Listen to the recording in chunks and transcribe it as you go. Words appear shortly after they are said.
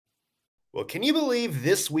Well, can you believe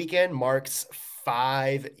this weekend marks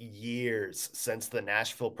 5 years since the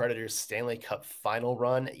Nashville Predators Stanley Cup final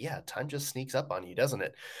run? Yeah, time just sneaks up on you, doesn't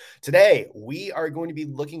it? Today, we are going to be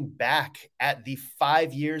looking back at the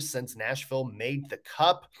 5 years since Nashville made the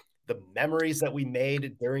cup, the memories that we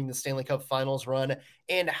made during the Stanley Cup finals run,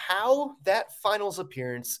 and how that finals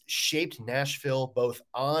appearance shaped Nashville both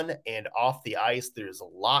on and off the ice. There's a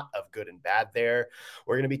lot of good and bad there.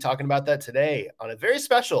 We're going to be talking about that today on a very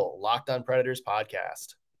special Locked On Predators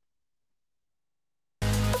podcast.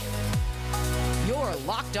 Your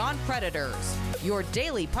Locked On Predators, your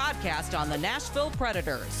daily podcast on the Nashville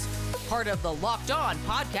Predators. Part of the Locked On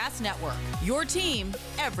Podcast Network, your team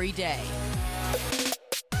every day.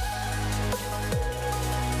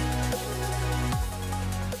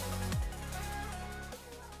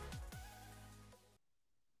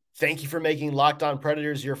 Thank you for making Locked On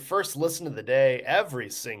Predators your first listen of the day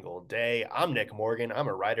every single day. I'm Nick Morgan. I'm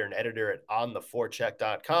a writer and editor at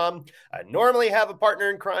ontheforecheck.com. I normally have a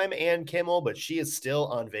partner in crime, Ann Kimmel, but she is still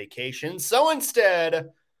on vacation. So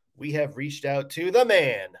instead, we have reached out to the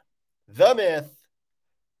man, the myth,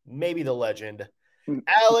 maybe the legend,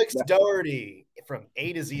 Alex Doherty from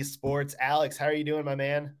A to Z Sports. Alex, how are you doing, my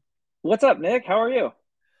man? What's up, Nick? How are you?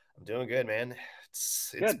 I'm doing good, man.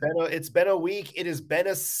 It's been a week. It has been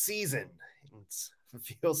a season.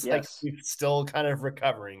 It feels like we're still kind of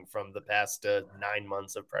recovering from the past 9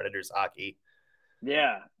 months of Predators hockey.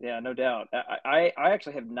 Yeah, no doubt. I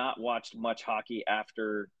actually have not watched much hockey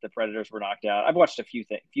after the Predators were knocked out. I've watched a few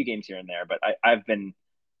games here and there, but I've been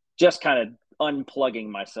just kind of unplugging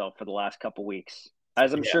myself for the last couple weeks,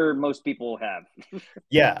 as I'm sure most people have.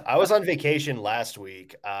 Yeah, I was on vacation last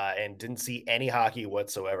week and didn't see any hockey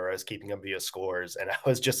whatsoever. I was keeping up via scores, and I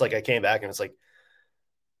was just like, I came back and it's like,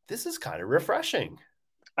 this is kind of refreshing.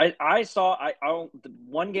 I saw the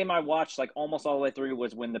one game I watched like almost all the way through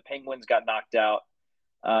was when the Penguins got knocked out,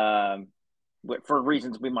 for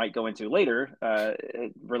reasons we might go into later,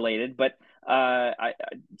 related. But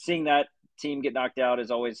seeing that team get knocked out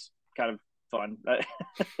is always kind of fun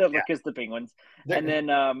because the Penguins. And then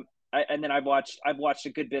I've watched a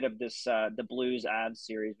good bit of this the Blues Avs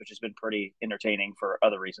series, which has been pretty entertaining for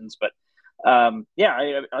other reasons. But I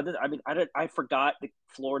forgot the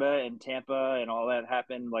Florida and Tampa and all that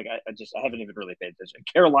happened. Like I haven't even really paid attention.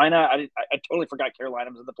 Carolina, I totally forgot Carolina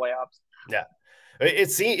was in the playoffs. Yeah.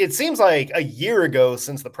 It seems like a year ago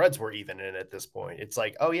since the Preds were even in at this point. It's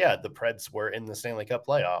like, oh yeah, the Preds were in the Stanley Cup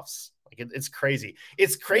playoffs. Like it's crazy.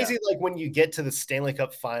 It's crazy. Like when you get to the Stanley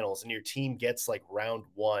Cup finals and your team gets like round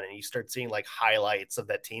one and you start seeing like highlights of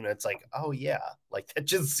that team. And it's like, oh yeah, like that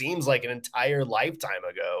just seems like an entire lifetime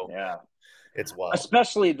ago. Yeah. It's wild.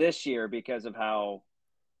 Especially this year because of how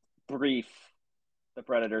brief the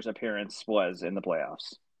Predators' appearance was in the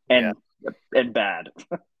playoffs and bad.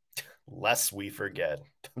 Lest we forget.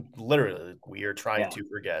 Literally, we are trying to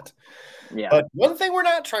forget. Yeah. But one thing we're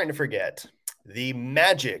not trying to forget, the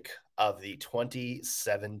magic of the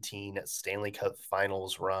 2017 Stanley Cup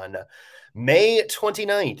Finals run. May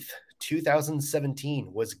 29th,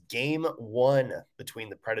 2017 was game one between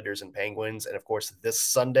the Predators and Penguins. And of course, this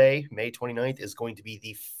Sunday, May 29th, is going to be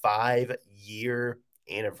the 5-year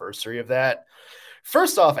anniversary of that.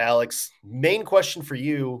 First off, Alex, main question for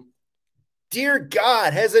you. Dear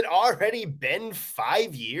God, has it already been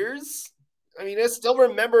 5 years? I mean, I still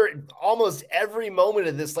remember almost every moment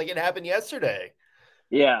of this like it happened yesterday.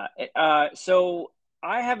 Yeah. So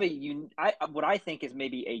I have what I think is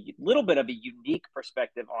maybe a little bit of a unique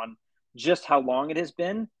perspective on just how long it has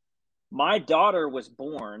been. My daughter was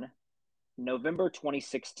born November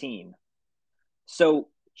 2016. So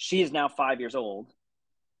she is now 5 years old.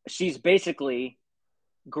 She's basically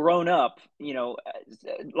grown up,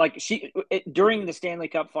 like during the Stanley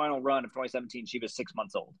Cup final run of 2017, she was 6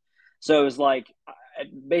 months old. So it was like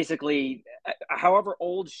basically however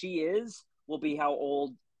old she is will be how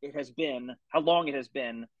long it has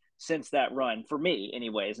been since that run for me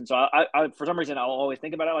anyways. And so I for some reason, I'll always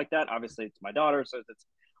think about it like that. Obviously it's my daughter, so it's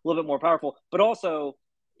a little bit more powerful, but also,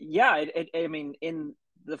 I mean, in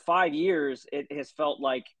the 5 years, it has felt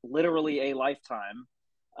like literally a lifetime,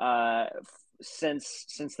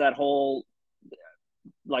 since that whole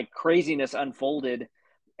like craziness unfolded.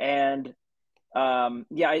 And I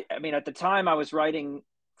mean, at the time I was writing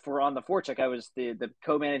for On the Forecheck, I was the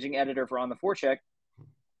co-managing editor for On the Forecheck,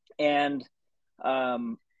 and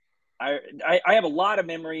I have a lot of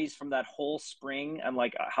memories from that whole spring and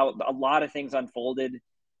like how a lot of things unfolded.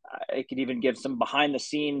 I could even give some behind the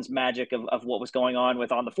scenes magic of what was going on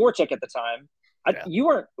with On the Forecheck at the time.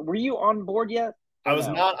 Were you on board yet? I was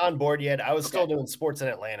not on board yet. I was still doing sports in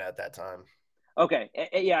Atlanta at that time. Okay.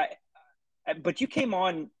 Yeah. But you came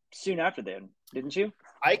on soon after then, didn't you?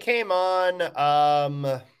 I came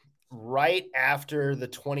on right after the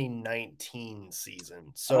 2019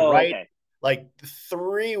 season. So Oh, right okay. like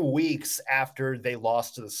 3 weeks after they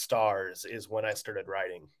lost to the Stars is when I started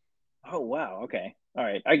writing. Oh, wow. Okay. All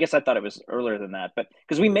right. I guess I thought it was earlier than that, but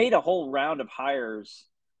because we made a whole round of hires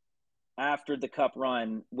after the Cup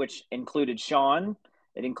run, which included Sean,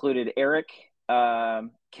 it included Eric,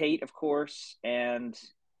 Kate, of course, and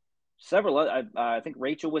several other. I think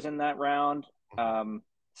Rachel was in that round.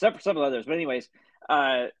 Several others, but anyways,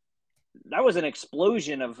 uh, that was an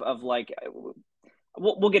explosion of like.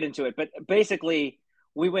 We'll get into it, but basically,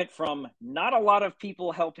 we went from not a lot of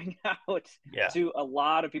people helping out Yeah. to a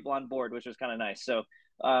lot of people on board, which was kind of nice. So,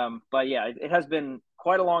 but yeah, it has been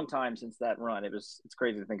quite a long time since that run. It's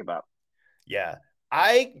crazy to think about. Yeah.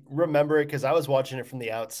 I remember it because I was watching it from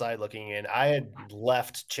the outside looking in. I had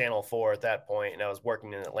left Channel 4 at that point and I was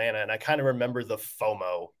working in Atlanta, and I kind of remember the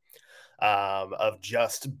FOMO of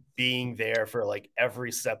just being there for like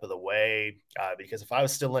every step of the way. Because if I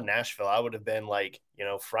was still in Nashville, I would have been like,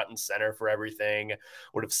 front and center for everything,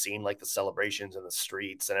 would have seen like the celebrations in the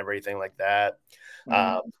streets and everything like that.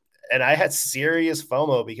 Mm-hmm. And I had serious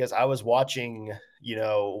FOMO because I was watching,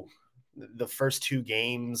 the first 2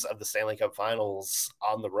 games of the Stanley Cup Finals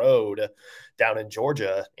on the road down in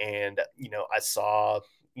Georgia. And, I saw,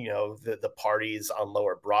 the parties on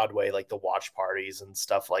Lower Broadway, like the watch parties and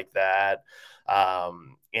stuff like that.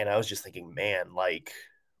 And I was just thinking, man, like,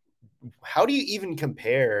 how do you even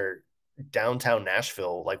compare downtown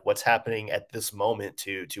Nashville, like what's happening at this moment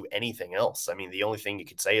to anything else? I mean, the only thing you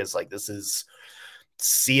could say is like, this is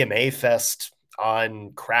CMA Fest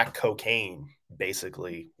on crack cocaine,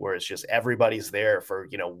 basically, where it's just everybody's there for,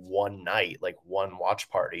 one night, like one watch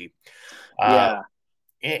party. Yeah.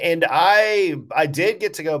 And I did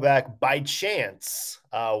get to go back by chance.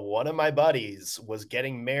 One of my buddies was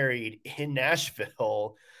getting married in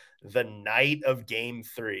Nashville the night of Game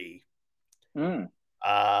 3. Mm.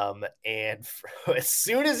 And as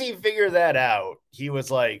soon as he figured that out, he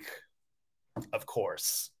was like, of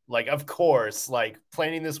course, like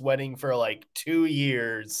planning this wedding for like 2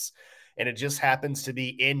 years. And it just happens to be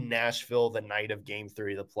in Nashville the night of Game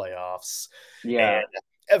 3 of the playoffs. Yeah. And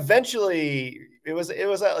eventually it was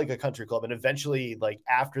at like a country club, and eventually, like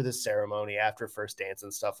after the ceremony, after first dance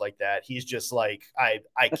and stuff like that, he's just like, I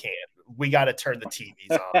can't, we got to turn the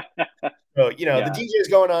TVs on. So, Yeah. the DJ is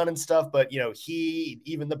going on and stuff, but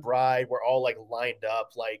even the bride, we're all like lined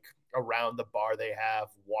up like around the bar they have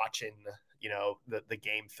watching the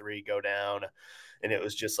Game 3 go down. And it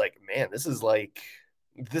was just like, man, this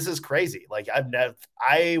is crazy. Like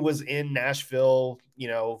I was in Nashville,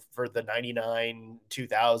 for the 99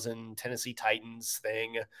 2000 Tennessee Titans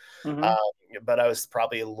thing. Mm-hmm. But I was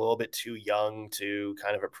probably a little bit too young to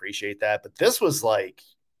kind of appreciate that. But this was like,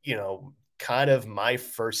 kind of my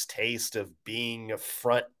first taste of being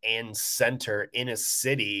front and center in a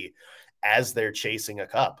city as they're chasing a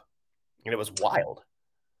cup. And it was wild.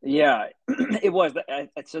 Yeah, it was.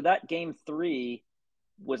 So that Game 3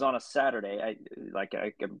 was on a Saturday.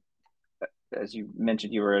 As you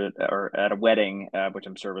mentioned, you were at a wedding, which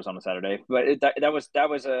I'm sure was on a Saturday. But that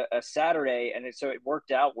was a Saturday, and so it worked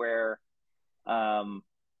out where,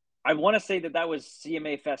 I want to say that was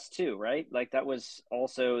CMA Fest too, right? Like that was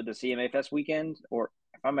also the CMA Fest weekend, or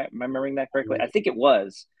if I'm remembering that correctly, I think it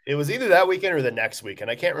was. It was either that weekend or the next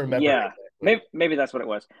weekend. I can't remember. Yeah, exactly. Maybe that's what it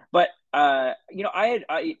was. But I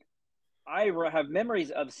have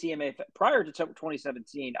memories of CMA prior to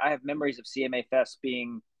 2017. I have memories of CMA Fest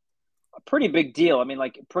being a pretty big deal. I mean,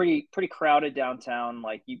 like pretty crowded downtown.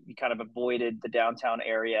 Like you kind of avoided the downtown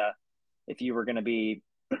area if you were going to be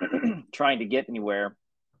trying to get anywhere.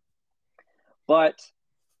 But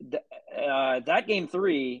that Game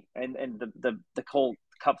 3 and the Colt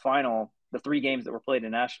Cup final, the 3 games that were played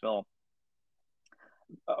in Nashville,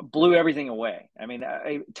 blew everything away. I mean,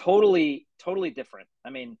 totally different.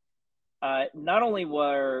 I mean, not only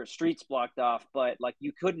were streets blocked off, but like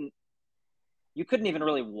you couldn't even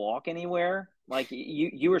really walk anywhere. Like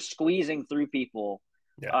you were squeezing through people.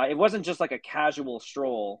 Yeah. It wasn't just like a casual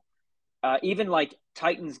stroll. Even like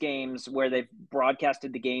Titans games where they've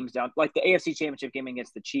broadcasted the games down, like the AFC Championship game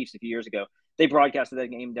against the Chiefs a few years ago, they broadcasted that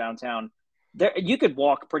game downtown. There, you could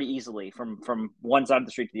walk pretty easily from one side of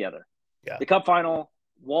the street to the other. Yeah. The Cup final,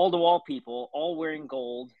 wall to wall people, all wearing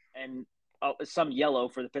gold and some yellow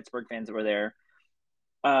for the Pittsburgh fans that were there.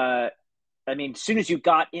 I mean, as soon as you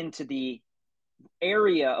got into the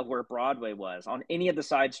area of where Broadway was, on any of the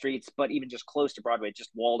side streets, but even just close to Broadway,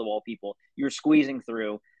 just wall to wall people, you were squeezing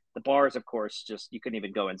through. The bars, of course, just you couldn't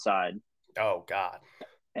even go inside. Oh God.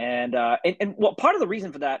 And well, part of the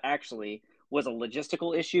reason for that actually was a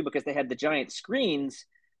logistical issue because they had the giant screens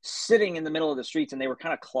sitting in the middle of the streets and they were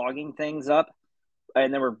kind of clogging things up,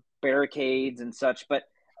 and there were barricades and such. But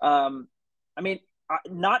I mean,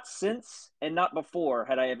 not since and not before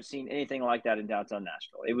had I ever seen anything like that in downtown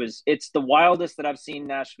Nashville. It's the wildest that I've seen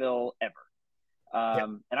Nashville ever.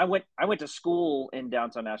 And I went to school in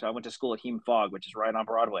downtown Nashville. I went to school at Hume Fogg, which is right on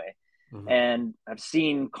Broadway. Mhm. And I've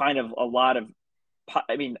seen kind of a lot of,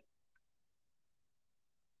 I mean,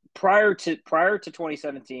 prior to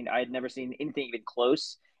 2017, I had never seen anything even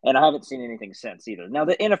close, and I haven't seen anything since either. Now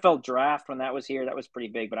the NFL draft, when that was here, that was pretty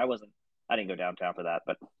big, but I didn't go downtown for that.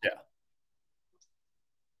 But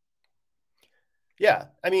yeah,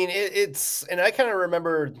 I mean, it's, and I kind of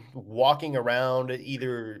remember walking around,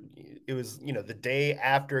 either it was, the day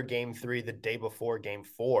after game 3, the day before game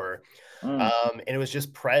 4. And it was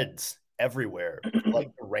just Preds everywhere.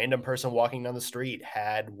 Like a random person walking down the street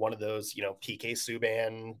had one of those, PK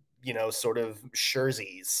Subban, sort of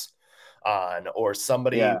jerseys on, or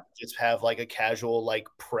somebody just have like a casual like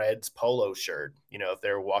Preds polo shirt, if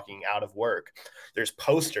they're walking out of work. There's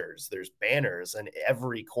posters, there's banners in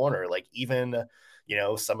every corner, like even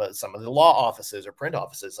some of the law offices or print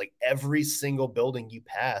offices, like every single building you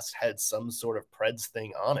passed had some sort of Preds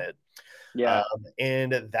thing on it.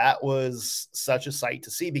 And that was such a sight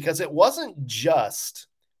to see, because it wasn't just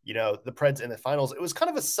the Preds in the finals. It was kind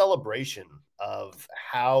of a celebration of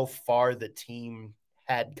how far the team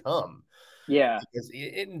had come. Because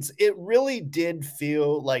it really did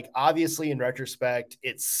feel like, obviously in retrospect,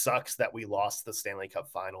 it sucks that we lost the Stanley Cup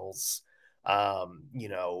Finals.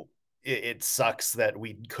 It sucks that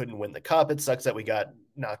we couldn't win the cup. It sucks that we got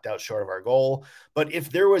knocked out short of our goal. But if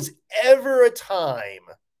there was ever a time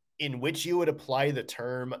in which you would apply the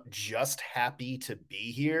term just happy to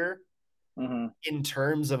be here in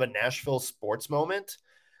terms of a Nashville sports moment,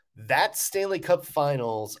 that Stanley Cup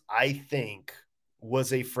Finals, I think,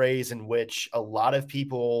 was a phrase in which a lot of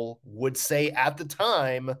people would say at the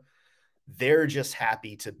time, they're just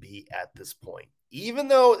happy to be at this point. Even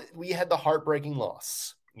though we had the heartbreaking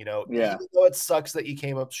loss, even though it sucks that you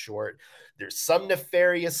came up short, there's some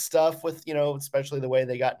nefarious stuff with, especially the way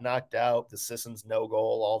they got knocked out, the Sissons no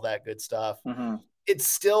goal, all that good stuff. It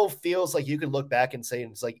still feels like you could look back and say,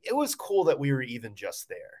 it's like, it was cool that we were even just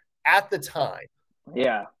there at the time.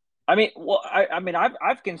 Yeah. I mean, well, I mean,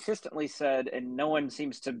 I've consistently said, and no one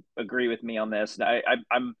seems to agree with me on this.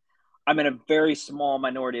 I'm in a very small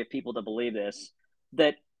minority of people that believe this,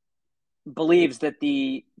 that believes that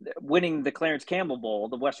the winning the Clarence Campbell Bowl,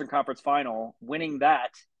 the Western Conference Final, winning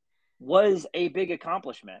that was a big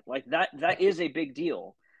accomplishment. Like that is a big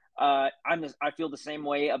deal. I feel the same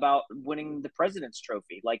way about winning the President's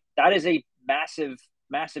Trophy. Like that is a massive,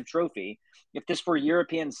 massive trophy. If this were a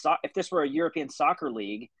European soccer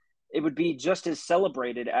league, it would be just as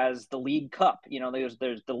celebrated as the League Cup. There's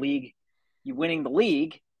the league, you winning the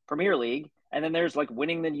league, Premier League, and then there's like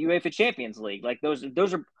winning the UEFA Champions League. Like those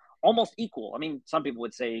are almost equal. I mean, some people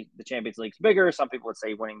would say the Champions League's bigger. Some people would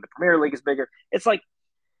say winning the Premier League is bigger. It's like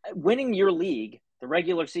winning your league, the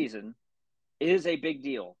regular season, is a big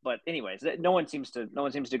deal. But anyways, no one seems to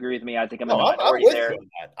agree with me. I think I'm in the minority there.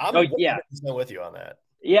 I'm with you on that.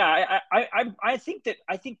 Yeah, I think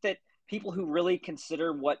that people who really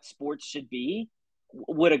consider what sports should be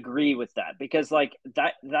would agree with that, because like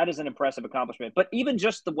that is an impressive accomplishment. But even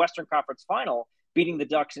just the Western Conference Final, beating the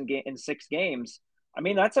Ducks in 6 games, I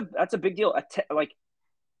mean, that's a big deal. Like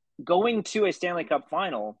going to a Stanley Cup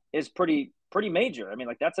Final is pretty major. I mean,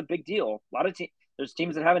 like that's a big deal. A lot of there's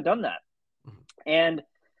teams that haven't done that, and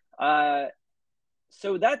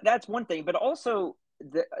so that's one thing. But also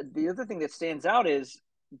the other thing that stands out is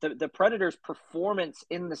the Predators' performance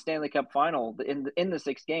in the Stanley Cup Final in the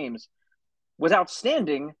 6 games was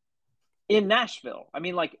outstanding in Nashville. I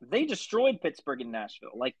mean, like they destroyed Pittsburgh in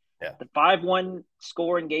Nashville. Like the 5-1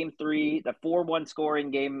 score in game 3, the 4-1 score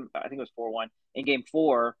in game, I think it was 4-1 in game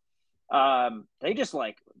 4. They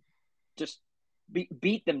just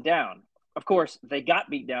beat them down. Of course, they got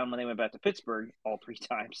beat down when they went back to Pittsburgh all 3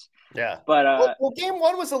 times. Yeah. But well, game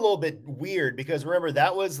 1 was a little bit weird, because remember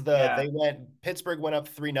that was Pittsburgh went up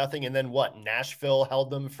 3-0, and then Nashville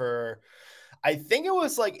held them for, I think it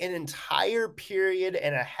was like an entire period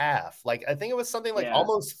and a half. Like I think it was something like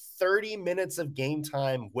almost 30 minutes of game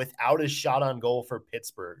time without a shot on goal for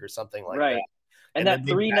Pittsburgh or something like that.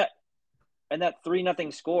 And that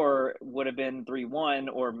 3-0 score would have been 3-1,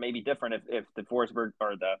 or maybe different if the Forsberg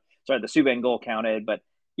or the Subban goal counted. But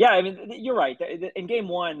yeah, I mean, you're right. In game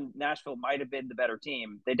 1, Nashville might have been the better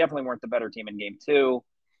team. They definitely weren't the better team in game 2,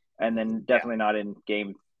 and then definitely not in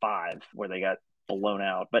game 5 where they got blown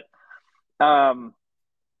out. But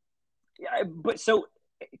so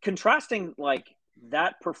contrasting like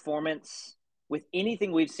that performance with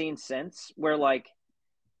anything we've seen since, where like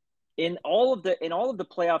in all of the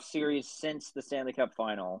playoff series since the Stanley Cup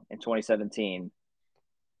final in 2017,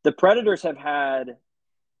 the Predators have had,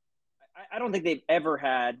 I don't think they've ever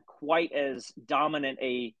had quite as dominant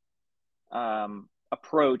a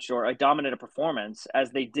approach or a dominant performance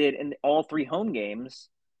as they did in all three home games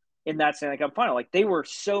in that Stanley Cup final. Like they were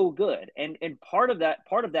so good, and part of that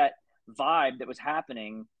vibe that was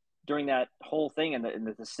happening during that whole thing and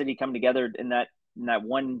the city coming together in that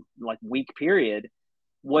one like week period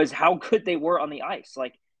was how good they were on the ice.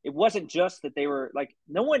 Like it wasn't just that they were like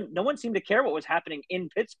no one seemed to care what was happening in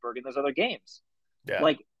Pittsburgh in those other games. Yeah.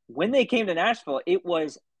 Like when they came to Nashville, it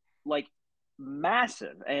was like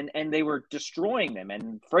massive, and they were destroying them.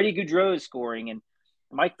 And Freddie Gaudreau is scoring, and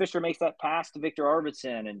Mike Fisher makes that pass to Victor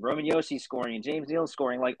Arvidsson, and Roman Josi scoring, and James Neal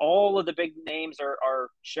scoring. Like all of the big names are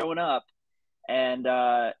showing up, and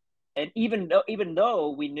even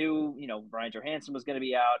though we knew Brian Johansson was going to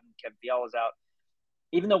be out and Kevin Fiala was out,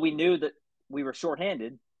 even though we knew that we were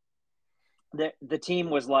shorthanded, the team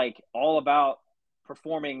was like all about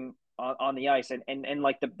performing on the ice, and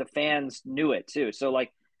like the fans knew it too. So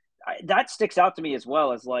like that sticks out to me as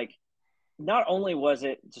well as like not only was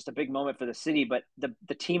it just a big moment for the city, but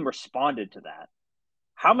the team responded to that.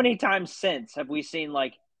 How many times since have we seen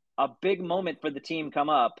like a big moment for the team come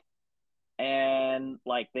up and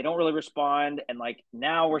like they don't really respond, and like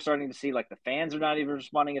now we're starting to see like the fans are not even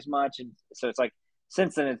responding as much, and so it's like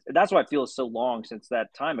since then that's why it feels so long since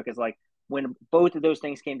that time, because like when both of those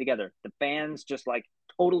things came together, the fans just like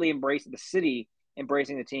totally embraced the city,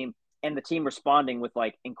 embracing the team, and the team responding with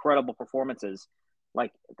like incredible performances.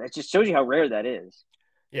 Like that just shows you how rare that is.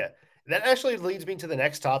 Yeah. That actually leads me to the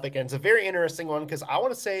next topic, and it's a very interesting one because I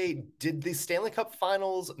want to say, did the Stanley Cup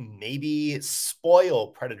Finals maybe spoil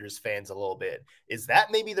Predators fans a little bit? Is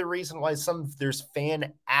that maybe the reason why there's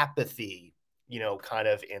fan apathy, kind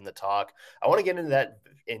of in the talk? I want to get into that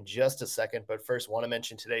in just a second, but first want to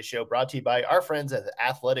mention today's show brought to you by our friends at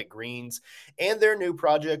Athletic Greens and their new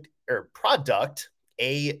product,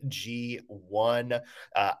 AG1.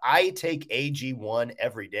 I take AG1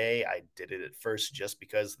 every day. I did it at first just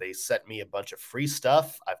because they sent me a bunch of free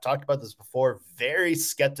stuff. I've talked about this before, very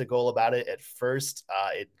skeptical about it at first.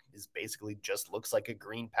 It is basically just looks like a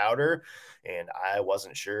green powder, and I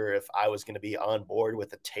wasn't sure if I was going to be on board with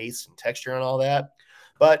the taste and texture and all that.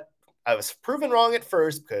 But I was proven wrong at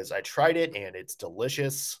first because I tried it and it's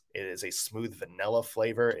delicious. It is a smooth vanilla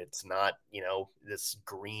flavor. It's not, this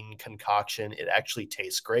green concoction. It actually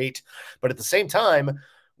tastes great. But at the same time,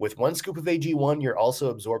 with one scoop of AG1, you're also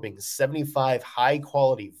absorbing 75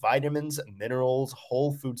 high-quality vitamins, minerals,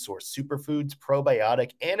 whole food source superfoods,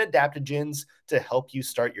 probiotic, and adaptogens to help you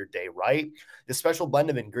start your day right. This special blend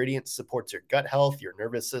of ingredients supports your gut health, your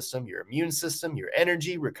nervous system, your immune system, your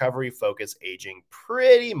energy, recovery, focus, aging,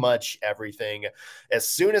 pretty much everything. As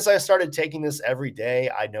soon as I started taking this every day,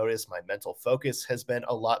 I noticed my mental focus has been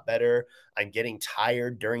a lot better. I'm getting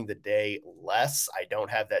tired during the day less. I don't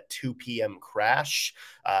have that 2 p.m. crash.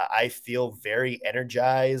 I feel very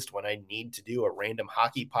energized when I need to do a random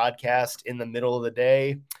hockey podcast in the middle of the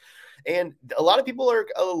day. And a lot of people are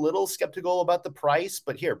a little skeptical about the price,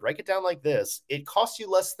 but here, break it down like this. It costs you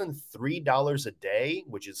less than $3 a day,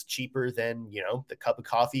 which is cheaper than, the cup of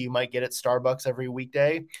coffee you might get at Starbucks every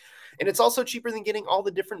weekday. And it's also cheaper than getting all the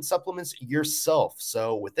different supplements yourself.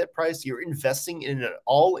 So with that price, you're investing in an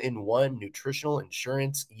all-in-one nutritional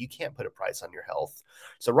insurance. You can't put a price on your health.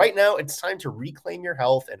 So right now, it's time to reclaim your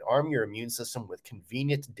health and arm your immune system with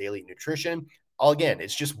convenient daily nutrition. Again,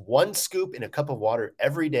 it's just one scoop in a cup of water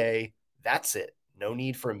every day. That's it. No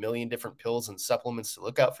need for a million different pills and supplements to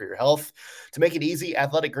look out for your health. To make it easy,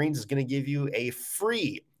 Athletic Greens is going to give you a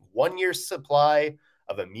free 1-year supply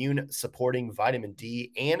of immune-supporting vitamin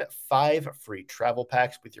D and 5 free travel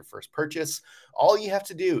packs with your first purchase. All you have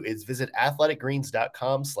to do is visit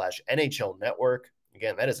athleticgreens.com/NHL Network.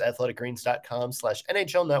 Again, that is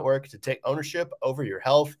athleticgreens.com/NHL Network to take ownership over your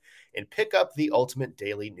health and pick up the ultimate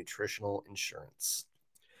daily nutritional insurance.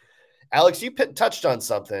 Alex, you touched on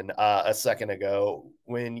something a second ago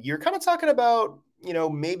when you're kind of talking about,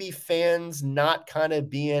 maybe fans not kind of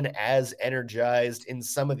being as energized in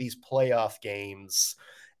some of these playoff games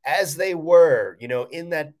as they were, in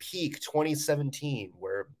that peak 2017,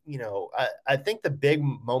 where, I think the big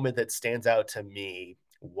moment that stands out to me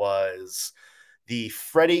was the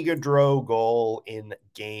Freddie Gaudreau goal in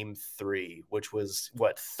Game 3, which was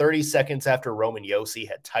 30 seconds after Roman Josi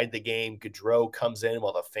had tied the game. Gaudreau comes in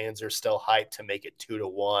while the fans are still hyped to make it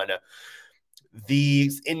 2-1.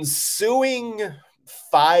 The ensuing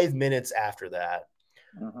 5 minutes after that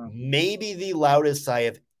maybe the loudest I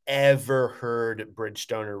have ever heard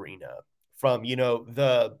Bridgestone Arena, from,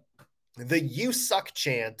 the "you suck"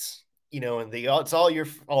 chant, and the "it's all your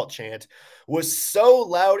fault" chant, was so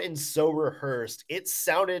loud and so rehearsed. It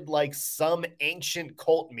sounded like some ancient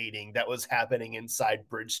cult meeting that was happening inside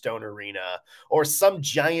Bridgestone Arena, or some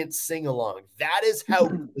giant sing along. That is how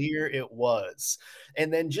clear it was.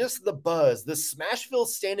 And then just the buzz, the Smashville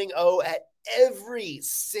standing O at every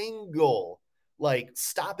single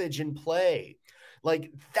stoppage in play.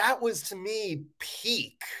 Like, that was, to me,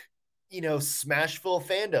 peak, Smashville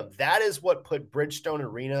fandom. That is what put Bridgestone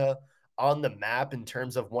Arena on the map in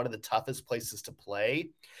terms of one of the toughest places to play.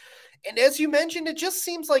 And as you mentioned, it just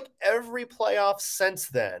seems like every playoff since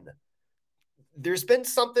then, there's been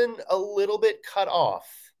something a little bit cut off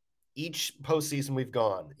each postseason we've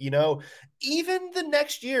gone. Even the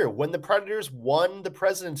next year when the Predators won the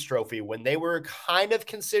President's Trophy, when they were kind of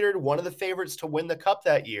considered one of the favorites to win the Cup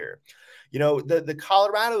that year, the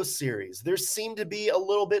Colorado series, there seemed to be a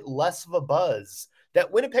little bit less of a buzz. That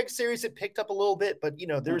Winnipeg series, it picked up a little bit, but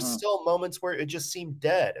there's still moments where it just seemed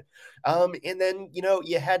dead. And then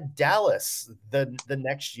you had Dallas the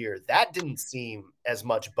next year. That didn't seem as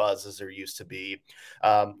much buzz as there used to be.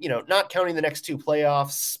 Not counting the next two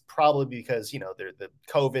playoffs, probably because they're the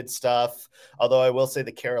COVID stuff. Although I will say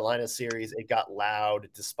the Carolina series, it got loud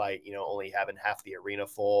despite only having half the arena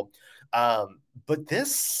full. But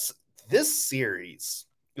this series,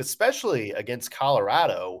 especially against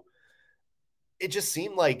Colorado, it just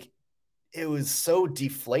seemed like it was so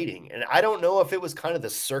deflating. And I don't know if it was kind of the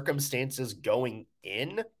circumstances going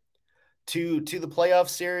in to the playoff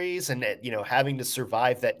series, and having to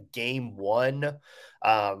survive that game one,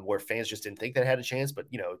 where fans just didn't think they had a chance. But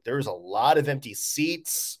there was a lot of empty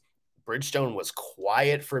seats. Bridgestone was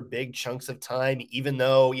quiet for big chunks of time, even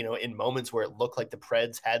though in moments where it looked like the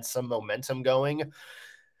Preds had some momentum going.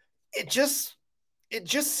 It just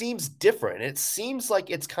seems different. It seems like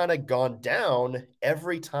it's kind of gone down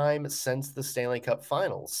every time since the Stanley Cup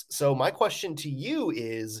Finals. So my question to you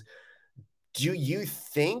is, do you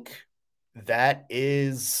think that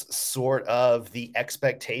is sort of the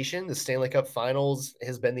expectation? The Stanley Cup Finals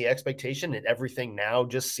has been the expectation, and everything now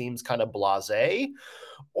just seems kind of blasé?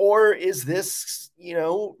 Or is this,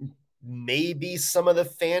 maybe some of the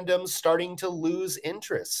fandom starting to lose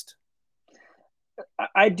interest?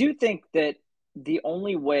 I do think that the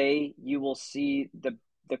only way you will see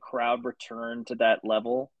the crowd return to that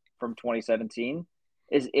level from 2017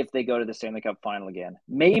 is if they go to the Stanley Cup final again.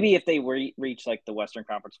 Maybe if they reach like the Western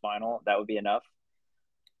Conference final, that would be enough.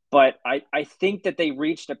 But I think that they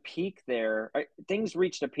reached a peak there. Things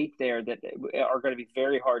reached a peak there that are going to be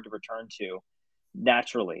very hard to return to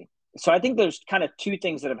naturally. So I think there's kind of two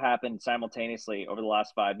things that have happened simultaneously over the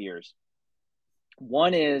last 5 years.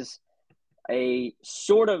 One is a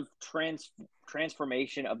sort of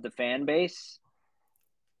transformation of the fan base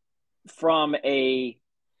from a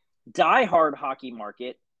diehard hockey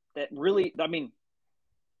market that really, for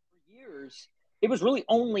years, it was really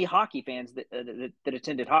only hockey fans that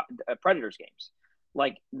attended Predators games.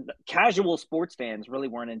 Like, casual sports fans really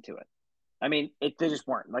weren't into it. They just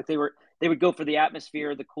weren't. Like, they would go for the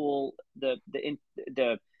atmosphere, the cool, the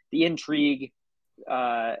intrigue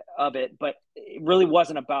of it, but it really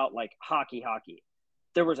wasn't about like hockey.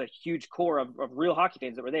 There was a huge core of real hockey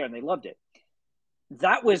fans that were there, and they loved it.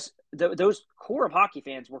 That was those core of hockey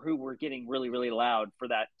fans were who were getting really, really loud for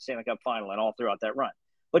that Stanley Cup final and all throughout that run.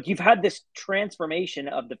 But you've had this transformation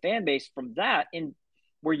of the fan base from that, in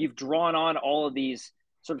where you've drawn on all of these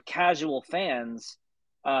sort of casual fans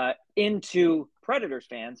into Predators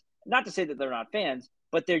fans. Not to say that they're not fans,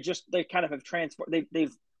 but they kind of have transformed.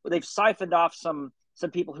 They've siphoned off some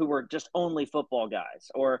people who were just only football guys,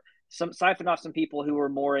 or siphoned off some people who were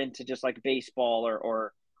more into just like baseball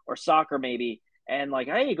or soccer maybe, and like,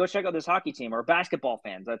 hey, go check out this hockey team. Or basketball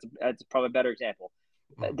fans. That's probably a better example.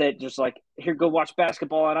 That just like, here, go watch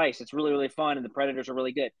basketball on ice. It's really, really fun, and the Predators are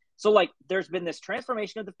really good. So like, there's been this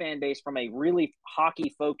transformation of the fan base from a really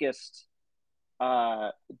hockey focused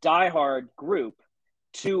diehard group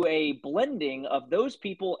to a blending of those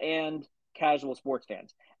people and casual sports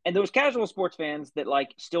fans. And those casual sports fans that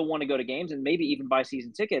like still want to go to games and maybe even buy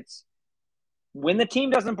season tickets, when the team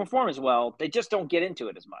doesn't perform as well, they just don't get into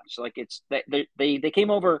it as much. Like, it's they came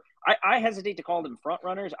over. I hesitate to call them front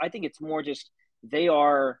runners. I think it's more just they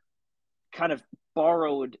are kind of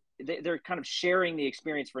borrowed. They're kind of sharing the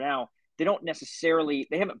experience for now. They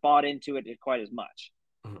haven't bought into it quite as much.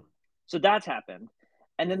 Mm-hmm. So that's happened.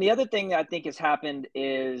 And then the other thing that I think has happened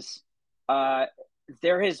is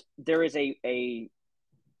there is a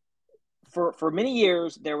for many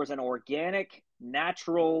years there was an organic,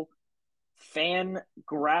 natural fan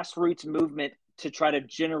grassroots movement to try to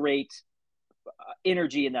generate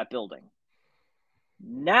energy in that building.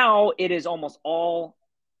 Now it is almost all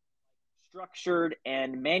structured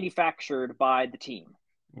and manufactured by the team.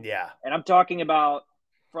 Yeah. And I'm talking about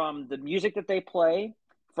from the music that they play,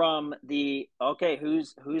 from the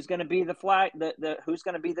who's going to be the flag, the who's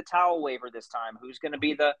going to be the towel waver this time, who's going to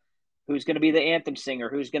be the anthem singer,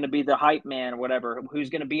 who's going to be the hype man or whatever, who's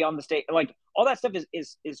going to be on the stage, like all that stuff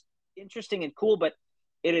is interesting and cool, but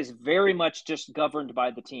it is very much just governed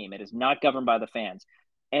by the team. It is not governed by the fans.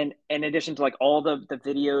 And in addition to like all the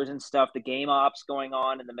videos and stuff, the game ops going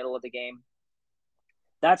on in the middle of the game,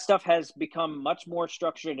 that stuff has become much more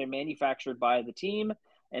structured and manufactured by the team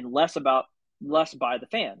and less by the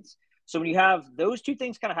fans. So when you have those two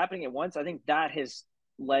things kind of happening at once, I think that has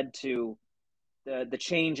led to the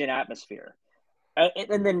change in atmosphere.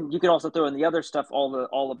 And then you could also throw in the other stuff,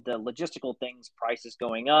 all of the logistical things, prices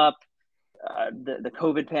going up, the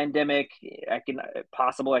COVID pandemic,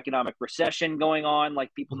 possible economic recession going on,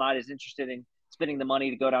 like people not as interested in spending the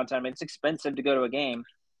money to go downtown. I mean, it's expensive to go to a game.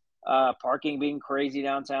 Parking being crazy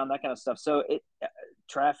downtown, that kind of stuff. So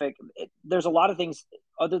traffic, there's a lot of things,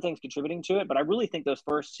 other things contributing to it, but I really think those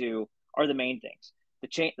first two are the main things.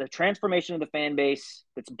 The transformation of the fan base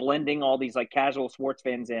that's blending all these like casual sports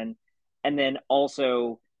fans in, and then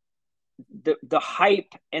also the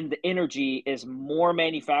hype and the energy is more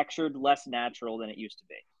manufactured, less natural than it used to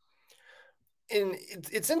be. And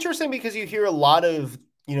it's interesting because you hear a lot of,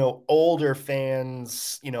 older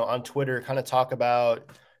fans, on Twitter kind of talk about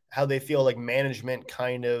how they feel like management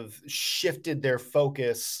kind of shifted their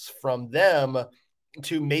focus from them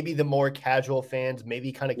to maybe the more casual fans,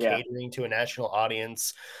 maybe kind of catering to a national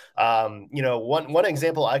audience. One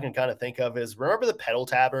example I can kind of think of is, remember the Pedal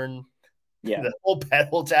Tavern? Yeah. The whole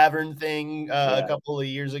Pedal Tavern thing a couple of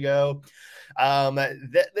years ago.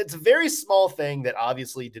 That's a very small thing that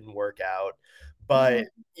obviously didn't work out. But,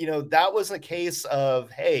 that was a case of,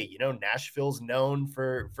 hey, Nashville's known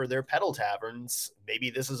for their pedal taverns. Maybe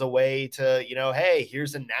this is a way to, hey,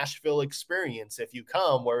 here's a Nashville experience if you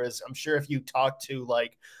come. Whereas I'm sure if you talk to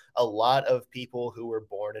like a lot of people who were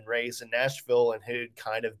born and raised in Nashville and who'd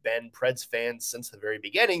kind of been Preds fans since the very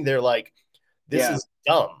beginning, they're like, this is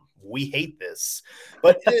dumb. We hate this.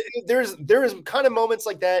 But there's kind of moments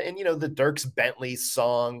like that. And, the Dierks Bentley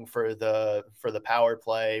song for the power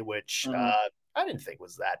play, which I didn't think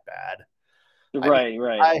was that bad. Right.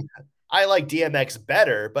 I like DMX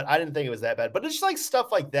better, but I didn't think it was that bad. But it's just like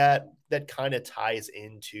stuff like that kind of ties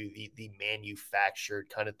into the manufactured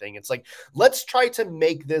kind of thing. It's like, let's try to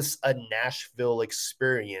make this a Nashville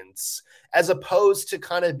experience, as opposed to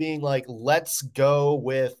kind of being like, let's go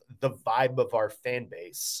with the vibe of our fan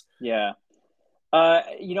base. Yeah.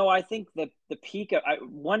 I think that the peak of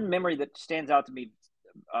one memory that stands out to me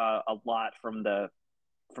a lot from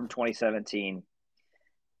 2017.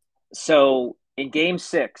 So in Game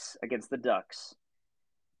 6 against the Ducks,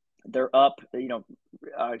 they're up.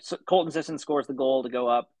 Colton Sisson scores the goal to go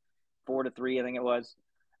up 4-3, I think it was,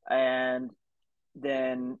 and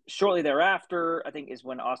then shortly thereafter, I think is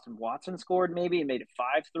when Austin Watson scored, maybe, and made it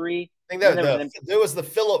 5-3. I think there was the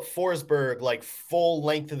Philip Forsberg, like full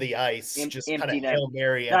length of the ice, just kind of Hail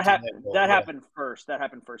Mary. That happened first.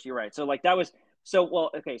 You're right. So like that was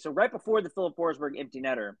so right before the Philip Forsberg empty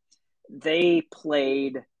netter, they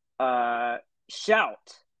played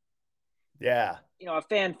Shout. Yeah. A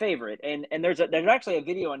fan favorite. And there's actually a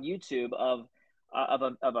video on YouTube of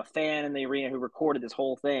a fan in the arena who recorded this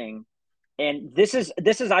whole thing. And this is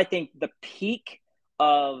I think the peak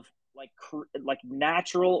of like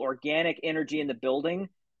natural organic energy in the building,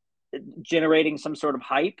 generating some sort of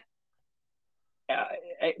hype.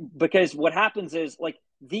 Because what happens is like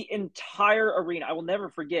the entire arena, I will never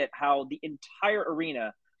forget how the entire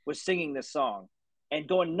arena was singing this song and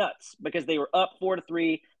going nuts because they were up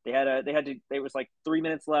 4-3. They was like 3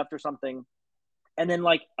 minutes left or something. And then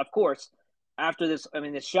like, of course, after this, I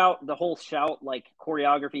mean, the whole shout like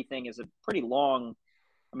choreography thing is a pretty long.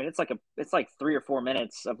 I mean, it's like 3 or 4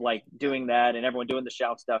 minutes of like doing that and everyone doing the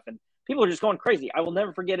shout stuff and people are just going crazy. I will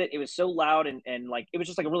never forget it. It was so loud and like, it was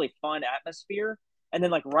just like a really fun atmosphere. And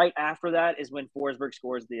then like right after that is when Forsberg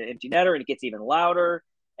scores the empty netter and it gets even louder.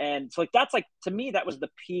 And so like, that's like, to me, that was the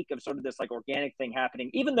peak of sort of this like organic thing happening,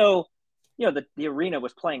 even though, the arena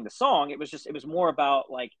was playing the song. It was more about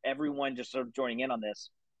like everyone just sort of joining in on this.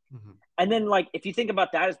 Mm-hmm. And then like, if you think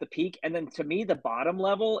about that as the peak, and then to me, the bottom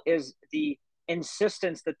level is the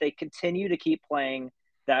insistence that they continue to keep playing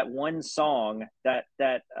that one song,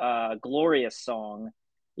 that Glorious song.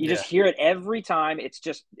 You just hear it every time. It's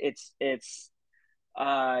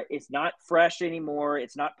It's not fresh anymore.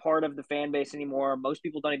 It's not part of the fan base anymore. Most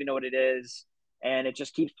people don't even know what it is, and it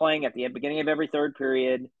just keeps playing at the beginning of every third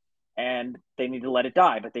period. And they need to let it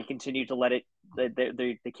die, but they continue to let it.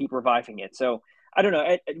 They keep reviving it. So I don't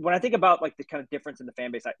know. When I think about like the kind of difference in the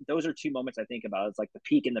fan base, those are two moments I think about. It's like the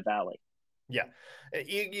peak and the valley. Yeah.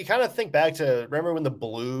 You kind of think back to remember when the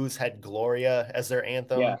Blues had Gloria as their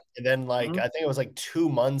anthem? Yeah. And then like Mm-hmm. I think it was like 2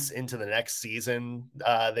 months into the next season,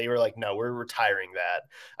 they were like, no, we're retiring that.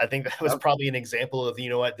 I think that was probably an example of, you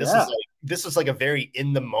know what, this is like a very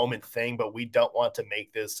in the moment thing, but we don't want to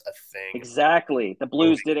make this a thing. Exactly. The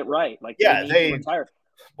Blues did it right. Like yeah, they retired.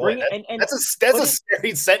 Boy, Bring it and that's a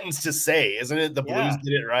scary sentence to say, isn't it? The Blues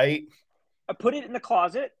did it right. Put it in the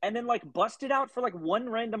closet and then like bust it out for like one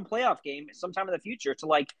random playoff game sometime in the future to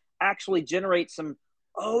like actually generate some.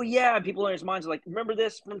 Oh yeah, people in his minds are like, remember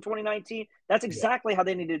this from 2019? That's exactly how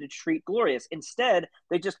they needed to treat Glorious. Instead,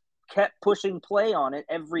 they just kept pushing play on it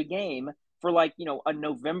every game for like a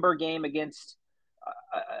November game against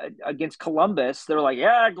Columbus. They're like,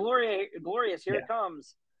 yeah, Glorious, here it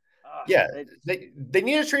comes. They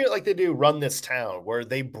need to treat it like they do Run This Town, where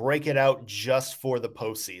they break it out just for the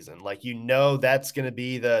postseason. Like, that's going to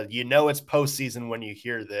be it's postseason when you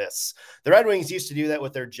hear this. The Red Wings used to do that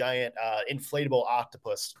with their giant inflatable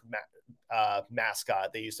octopus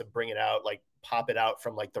mascot. They used to bring it out, like pop it out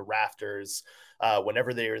from like the rafters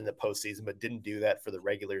whenever they were in the postseason, but didn't do that for the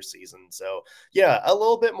regular season. So yeah, a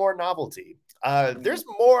little bit more novelty. There's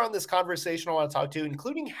more on this conversation I want to talk to,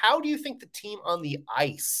 including how do you think the team on the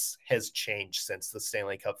ice has changed since the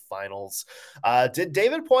Stanley Cup Finals? Did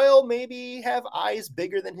David Poile maybe have eyes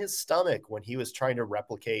bigger than his stomach when he was trying to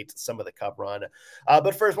replicate some of the Cup run?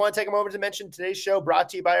 But first, I want to take a moment to mention today's show brought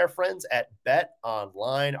to you by our friends at Bet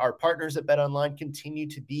Online. Our partners at Bet Online continue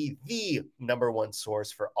to be the number one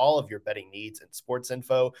source for all of your betting needs and sports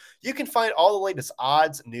info. You can find all the latest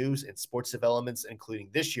odds, news, and sports developments, including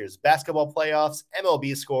this year's basketball playoffs,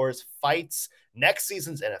 MLB scores, fights, next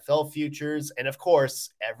season's NFL futures, and of course,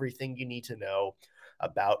 everything you need to know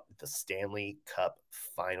about the Stanley Cup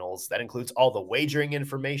Finals. That includes all the wagering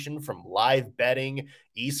information from live betting,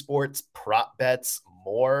 esports, prop bets,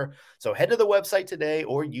 more. So head to the website today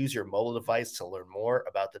or use your mobile device to learn more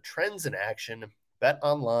about the trends in action. Bet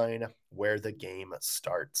Online, where the game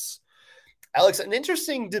starts. Alex, an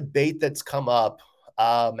interesting debate that's come up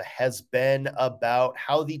has been about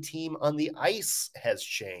how the team on the ice has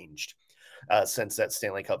changed since that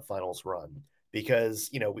Stanley Cup Finals run.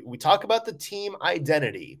 Because, we talk about the team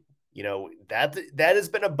identity, that has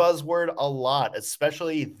been a buzzword a lot,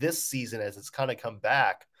 especially this season as it's kind of come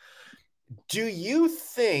back. Do you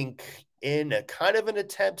think, in a kind of an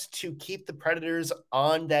attempt to keep the Predators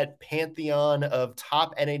on that pantheon of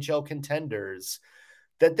top NHL contenders,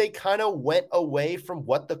 that they kind of went away from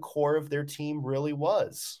what the core of their team really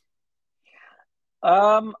was?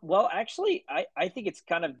 Well, actually, I think it's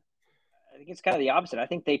kind of the opposite. I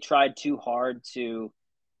think they tried too hard to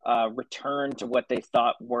return to what they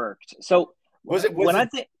thought worked. So was it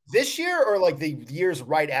this year or like the years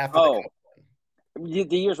right after the Cup?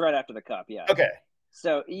 The years right after the Cup, yeah. Okay.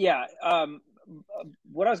 So yeah,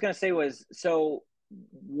 what I was going to say was, so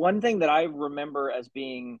one thing that I remember as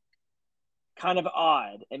being kind of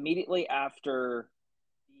odd immediately after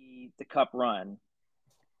the Cup run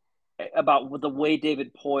about the way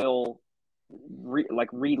David Poile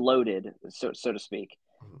reloaded, so to speak.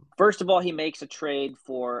 First of all, he makes a trade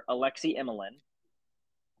for Alexei Emelin,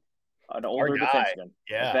 an older defenseman,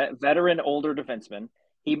 veteran older defenseman.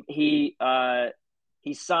 He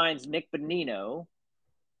signs Nick Bonino.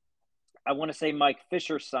 I want to say Mike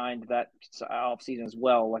Fisher signed that offseason as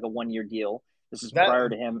well, like a 1-year deal. This is prior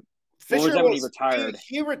to him. Fisher when he retired.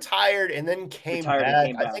 He retired and then came back.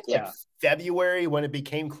 I think like February when it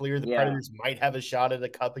became clear the Predators might have a shot at a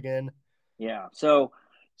Cup again. Yeah. So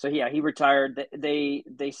yeah, he retired. They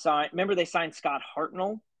signed. Remember they signed Scott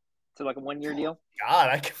Hartnell to like a 1-year deal. God,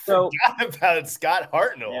 I forgot about Scott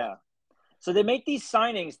Hartnell. Yeah. So they make these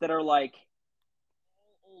signings that are like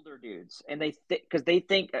older dudes, and I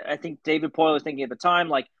think David Poile was thinking at the time,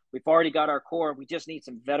 like, we've already got our core. We just need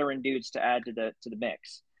some veteran dudes to add to the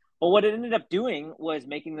mix. But what it ended up doing was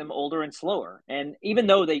making them older and slower. And even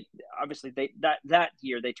though that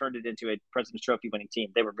year they turned it into a President's Trophy winning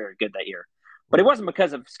team, they were very good that year. But it wasn't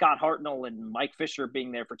because of Scott Hartnell and Mike Fisher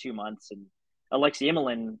being there for 2 months and Alexei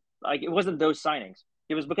Emelin. Like, it wasn't those signings.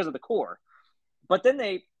 It was because of the core. But then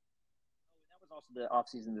that was also the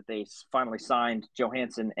offseason that they finally signed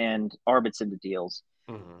Johansson and Arvidsson to deals.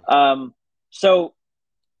 Mm-hmm. So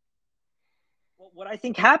what I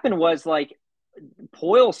think happened was, like,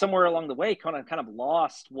 Poile somewhere along the way kind of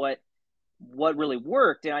lost what what really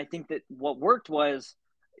worked. And I think that what worked was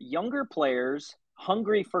younger players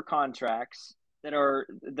hungry for contracts that are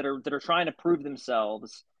trying to prove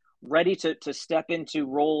themselves, ready to step into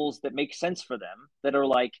roles that make sense for them, that are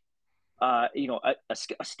like a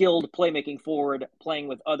skilled playmaking forward playing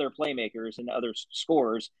with other playmakers and other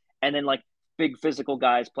scorers, and then like big physical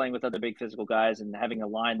guys playing with other big physical guys, and having a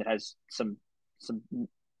line that has some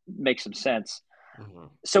makes some sense. Mm-hmm.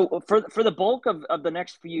 So for the bulk of the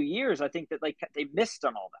next few years, I think that like they missed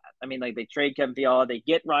on all that. I mean, like they trade Kevin Fiala, they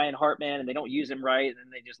get Ryan Hartman, and they don't use him right, and then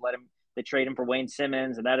they just let him. They trade him for Wayne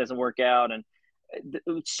Simmons, and that doesn't work out. And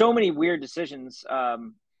so many weird decisions.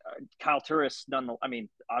 Kyle Turris, I mean,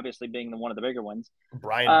 obviously being one of the bigger ones.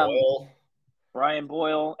 Brian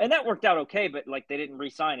Boyle, and that worked out okay, but like they didn't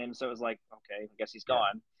re-sign him, so it was like, okay, I guess he's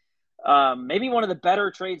gone. Maybe one of the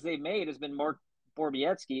better trades they made has been Mark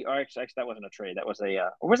Borowiecki. Or actually, that wasn't a trade. That was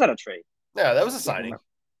or was that a trade? Yeah, that was a signing.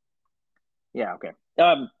 Yeah, okay.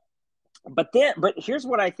 But here's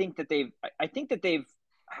what I think that they've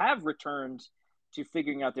have returned to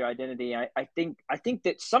figuring out their identity. I think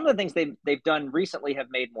that some of the things they've done recently have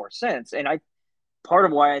made more sense, and part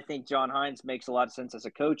of why I think John Hines makes a lot of sense as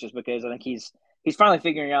a coach is because I think he's finally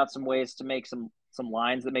figuring out some ways to make some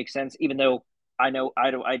lines that make sense. Even though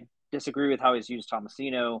I disagree with how he's used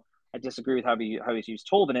Tomasino, I disagree with how he's used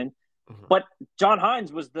Tolvanen, but John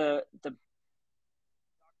Hines was the Dr.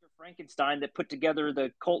 Frankenstein that put together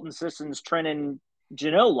the Colton Sissons, Trennan,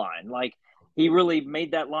 Jeannot line. Like, he really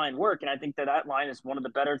made that line work, and I think that line is one of the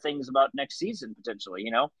better things about next season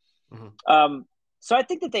potentially. So I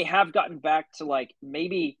think that they have gotten back to like,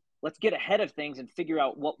 maybe let's get ahead of things and figure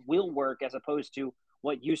out what will work as opposed to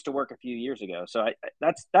what used to work a few years ago. So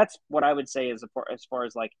that's what I would say as far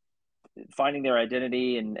as like finding their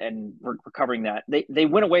identity and recovering that. They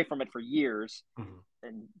went away from it for years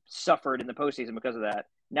and suffered in the postseason because of that.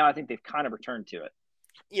 Now I think they've kind of returned to it.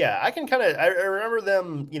 Yeah, I remember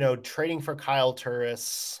them, trading for Kyle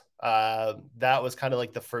Turris. That was kind of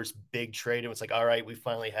like the first big trade. It was like, all right, we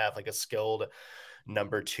finally have like a skilled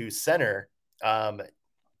number 2 center.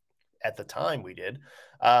 At the time we did.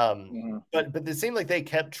 But it seemed like they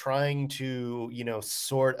kept trying to,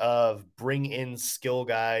 sort of bring in skill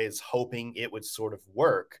guys, hoping it would sort of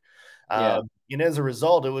work. And as a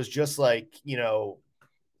result, it was just like,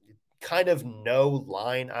 kind of no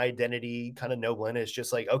line identity, kind of no blend. It's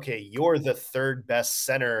just like, okay, you're the third best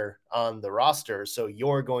center on the roster, so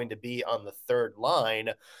you're going to be on the third line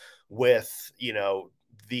with,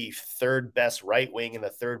 the third best right wing and the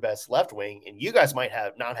third best left wing, and you guys might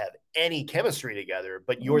not have any chemistry together,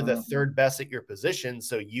 but you're the third best at your position,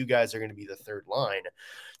 so you guys are going to be the third line.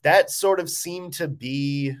 That sort of seemed to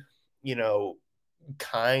be,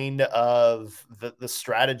 kind of the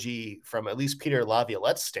strategy from at least Peter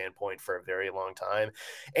Laviolette's standpoint for a very long time.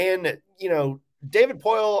 And, David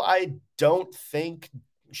Poile, I don't think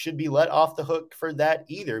should be let off the hook for that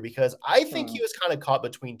either, because I think he was kind of caught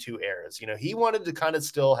between two eras. He wanted to kind of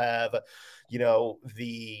still have,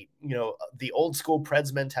 the old school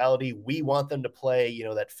Preds mentality. We want them to play,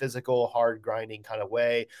 that physical, hard grinding kind of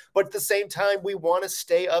way. But at the same time, we want to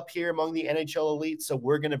stay up here among the NHL elite. So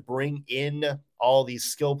we're going to bring in all these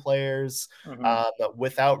skill players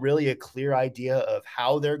without really a clear idea of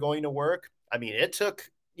how they're going to work. I mean, it took,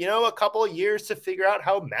 a couple of years to figure out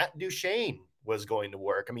how Matt Duchene was going to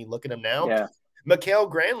work. I mean, look at him now. Yeah. Mikael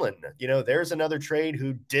Granlund, there's another trade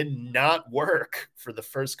who did not work for the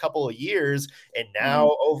first couple of years. And now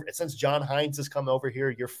since John Hines has come over here,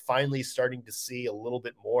 you're finally starting to see a little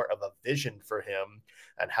bit more of a vision for him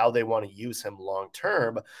and how they want to use him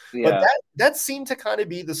long-term. Yeah. But that seemed to kind of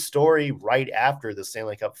be the story right after the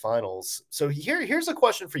Stanley Cup Finals. So here's a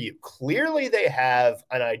question for you. Clearly they have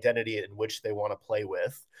an identity in which they want to play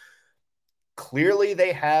with. Clearly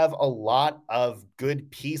they have a lot of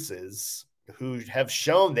good pieces who have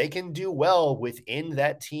shown they can do well within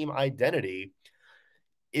that team identity.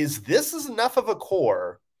 Is this enough of a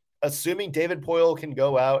core, assuming David Poile can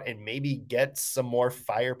go out and maybe get some more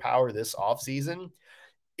firepower this offseason?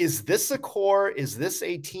 Is this a core? Is this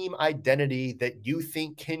a team identity that you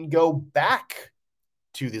think can go back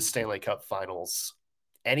to the Stanley Cup Finals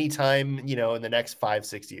anytime, in the next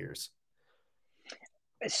 5-6 years?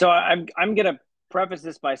 So I'm going to preface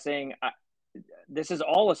this by saying this is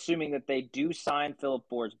all assuming that they do sign Filip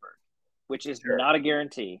Forsberg, which is not a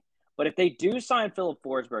guarantee. But if they do sign Filip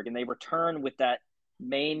Forsberg and they return with that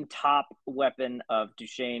main top weapon of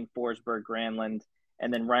Duchene, Forsberg, Granlund,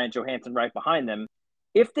 and then Ryan Johansson right behind them,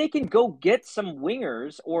 if they can go get some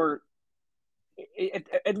wingers, or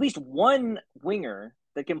at least one winger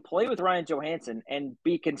that can play with Ryan Johansson and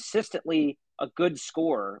be consistently a good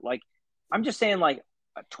scorer, like, I'm just saying, like,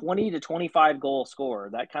 a 20 to 25 goal scorer,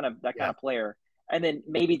 that kind of player. And then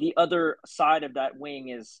maybe the other side of that wing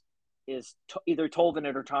is either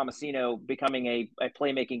Tolvanen or Tomasino becoming a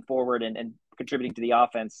playmaking forward and contributing to the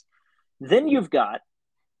offense. Then you've got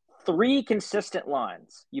 3 consistent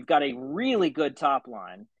lines. You've got a really good top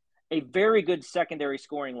line, a very good secondary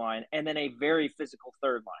scoring line, and then a very physical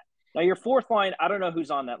third line. Now, your fourth line, I don't know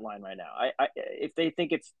who's on that line right now. If they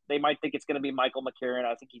might think it's going to be Michael McCarron.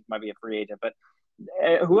 I think he might be a free agent, but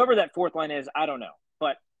whoever that fourth line is, I don't know.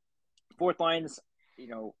 But fourth lines,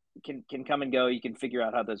 can come and go. You can figure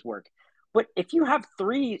out how those work. But if you have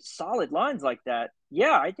 3 solid lines like that,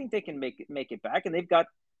 yeah, I think they can make it back, and they've got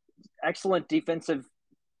excellent defensive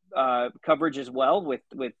coverage as well with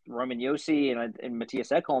Roman Josi and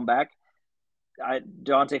Mattias Ekholm back.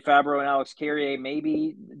 Dante Fabro and Alex Carrier may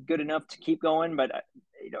be good enough to keep going, but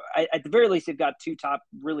at the very least, they've got 2 top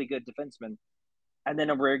really good defensemen, and then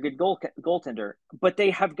a very good goaltender. But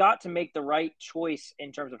they have got to make the right choice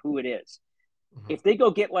in terms of who it is. Mm-hmm. If they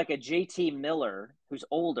go get like a JT Miller who's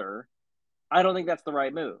older, I don't think that's the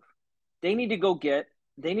right move. They need to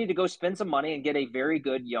go spend some money and get a very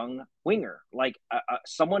good young winger, like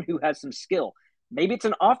someone who has some skill. Maybe it's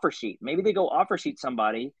an offer sheet. Maybe they go offer sheet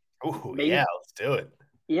somebody. Oh, yeah, let's do it.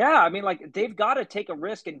 Yeah, I mean, like, they've got to take a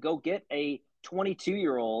risk and go get a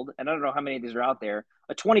 22-year-old, and I don't know how many of these are out there,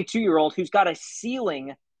 a 22-year-old who's got a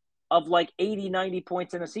ceiling of like 80, 90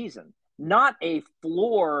 points in a season, not a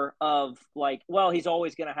floor of like, well, he's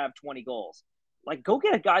always going to have 20 goals. Like, go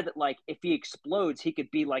get a guy that, like, if he explodes, he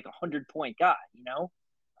could be like a 100-point guy, They need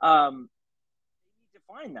to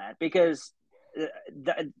find that, because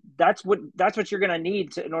that's what you're going to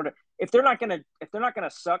need to, in order, if they're not going to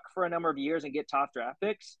suck for a number of years and get top draft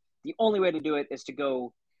picks, the only way to do it is to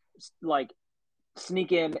go like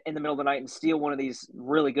sneak in the middle of the night and steal one of these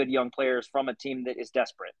really good young players from a team that is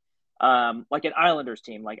desperate. Like an Islanders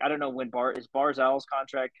team. Like, I don't know when Barzal's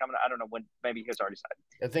contract coming. I don't know when. Maybe he's already signed.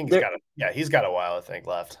 I think he's got a while, I think,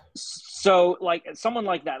 left. So like someone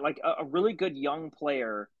like that, like a really good young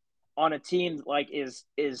player on a team like is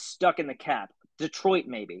stuck in the cap. Detroit,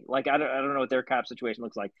 maybe. Like, I don't know what their cap situation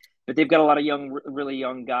looks like, but they've got a lot of really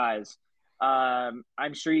young guys. I'm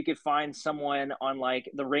sure you could find someone on like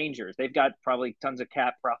the Rangers. They've got probably tons of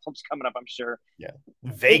cap problems coming up, I'm sure. Yeah.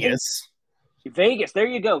 Vegas. There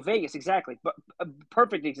you go. Vegas, exactly. But a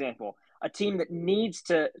perfect example. A team that needs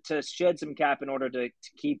to shed some cap in order to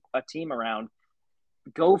keep a team around.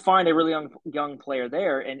 Go find a really young player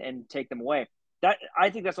there and take them away. I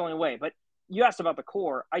think that's the only way. But you asked about the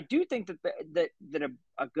core. I do think that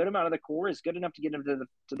a good amount of the core is good enough to get them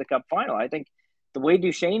to the Cup final. I think the way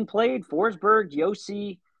Duchesne played, Forsberg,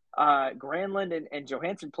 Josi, Granlund, and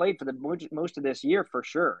Johansson played for the most of this year for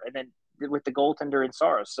sure. And then with the goaltender and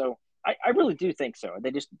Saros. So I really do think so.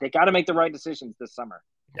 They got to make the right decisions this summer.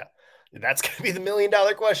 Yeah. That's going to be the $1 million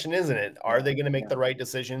question, isn't it? Are they going to make the right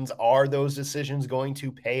decisions? Are those decisions going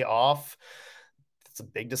to pay off? It's a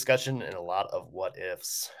big discussion and a lot of what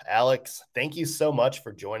ifs. Alex, thank you so much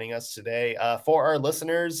for joining us today. For our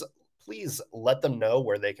listeners, please let them know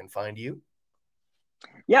where they can find you.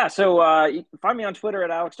 Yeah, so you can find me on Twitter at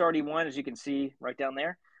AlexDarty1, as you can see right down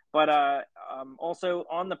there. But also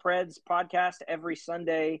on the Preds podcast every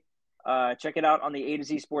Sunday. Check it out on the A to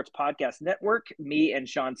Z Sports Podcast Network. Me and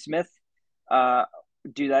Sean Smith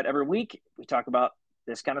do that every week. We talk about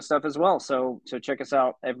this kind of stuff as well. So check us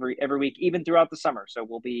out every week, even throughout the summer. So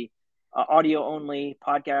we'll be audio only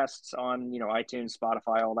podcasts on iTunes,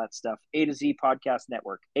 Spotify, all that stuff. A to Z Podcast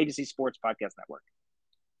Network, A to Z Sports Podcast Network.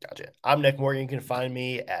 Gotcha. I'm Nick Morgan. You can find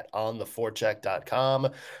me at ontheforecheck.com.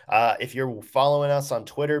 If you're following us on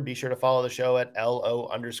Twitter, be sure to follow the show at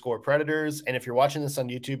LO_Predators. And if you're watching this on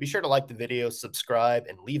YouTube, be sure to like the video, subscribe,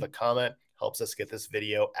 and leave a comment. Helps us get this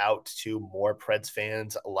video out to more Preds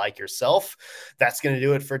fans like yourself. That's going to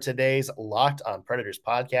do it for today's Locked on Predators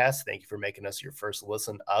podcast. Thank you for making us your first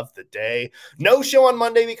listen of the day. No show on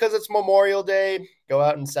Monday because it's Memorial Day. Go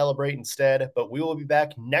out and celebrate instead. But we will be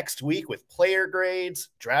back next week with player grades,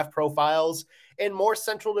 draft profiles, and more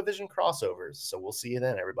Central Division crossovers. So we'll see you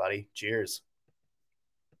then, everybody. Cheers.